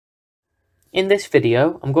In this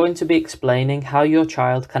video, I'm going to be explaining how your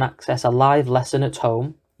child can access a live lesson at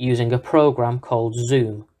home using a program called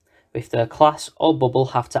Zoom, if their class or bubble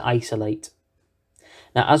have to isolate.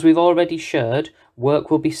 Now, as we've already shared,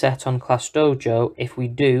 work will be set on ClassDojo if we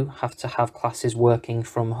do have to have classes learning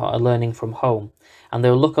from home, and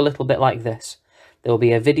they'll look a little bit like this. There will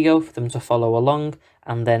be a video for them to follow along,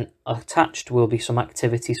 and then attached will be some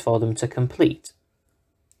activities for them to complete.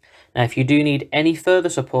 Now, if you do need any further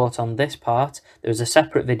support on this part, there is a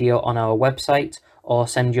separate video on our website, or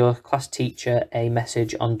send your class teacher a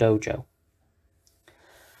message on Dojo.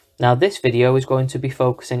 Now, this video is going to be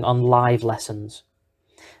focusing on live lessons.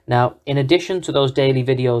 Now, in addition to those daily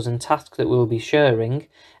videos and tasks that we'll be sharing,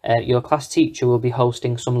 your class teacher will be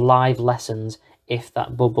hosting some live lessons if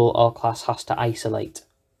that bubble or class has to isolate.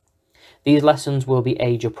 These lessons will be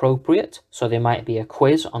age appropriate, so they might be a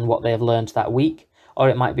quiz on what they have learned that week, or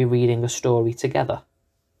it might be reading a story together.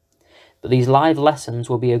 But these live lessons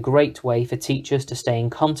will be a great way for teachers to stay in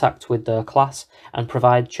contact with their class and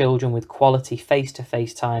provide children with quality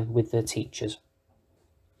face-to-face time with their teachers.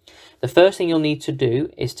 The first thing you'll need to do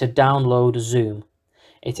is to download Zoom.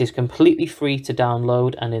 It is completely free to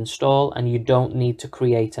download and install, and you don't need to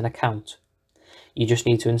create an account. You just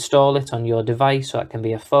need to install it on your device, so it can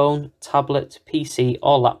be a phone, tablet, PC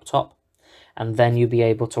or laptop, and then you'll be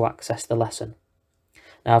able to access the lesson.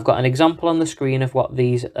 Now, I've got an example on the screen of what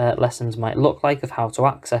these lessons might look like, of how to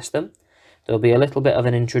access them. There'll be a little bit of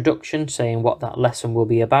an introduction saying what that lesson will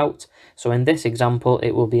be about. So in this example,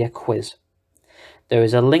 it will be a quiz. There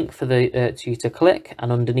is a link for you to click,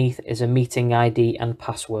 and underneath is a meeting ID and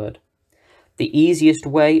password. The easiest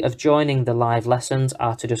way of joining the live lessons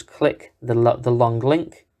are to just click the long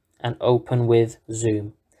link and open with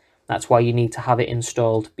Zoom. That's why you need to have it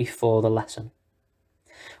installed before the lesson.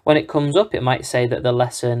 When it comes up, it might say that the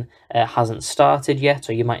lesson hasn't started yet,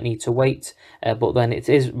 or you might need to wait, but when it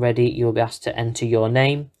is ready, you'll be asked to enter your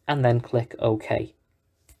name and then click OK.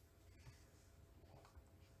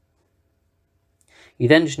 You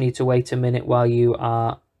then just need to wait a minute while you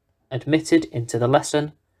are admitted into the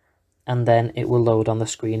lesson, and then it will load on the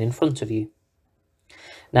screen in front of you.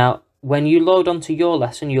 Now, when you load onto your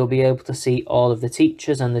lesson, you'll be able to see all of the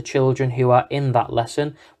teachers and the children who are in that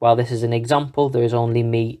lesson. While this is an example, there is only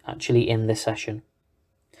me actually in this session.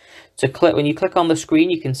 When you click on the screen,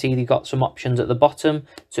 you can see you've got some options at the bottom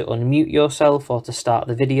to unmute yourself or to start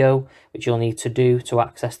the video, which you'll need to do to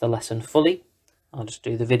access the lesson fully. I'll just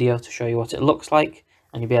do the video to show you what it looks like,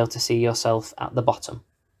 and you'll be able to see yourself at the bottom.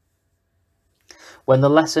 When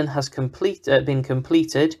the lesson has been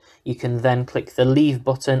completed, you can then click the Leave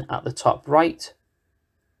button at the top right,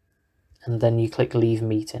 and then you click Leave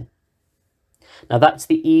Meeting. Now, that's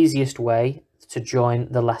the easiest way to join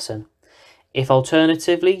the lesson. If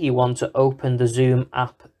alternatively you want to open the Zoom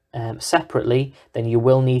app separately, then you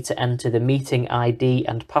will need to enter the meeting ID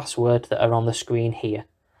and password that are on the screen here.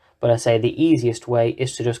 But I say the easiest way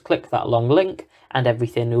is to just click that long link and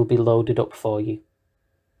everything will be loaded up for you.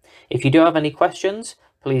 If you do have any questions,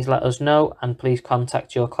 please let us know, and please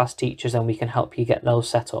contact your class teachers and we can help you get those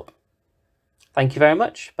set up. Thank you very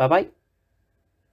much. Bye bye.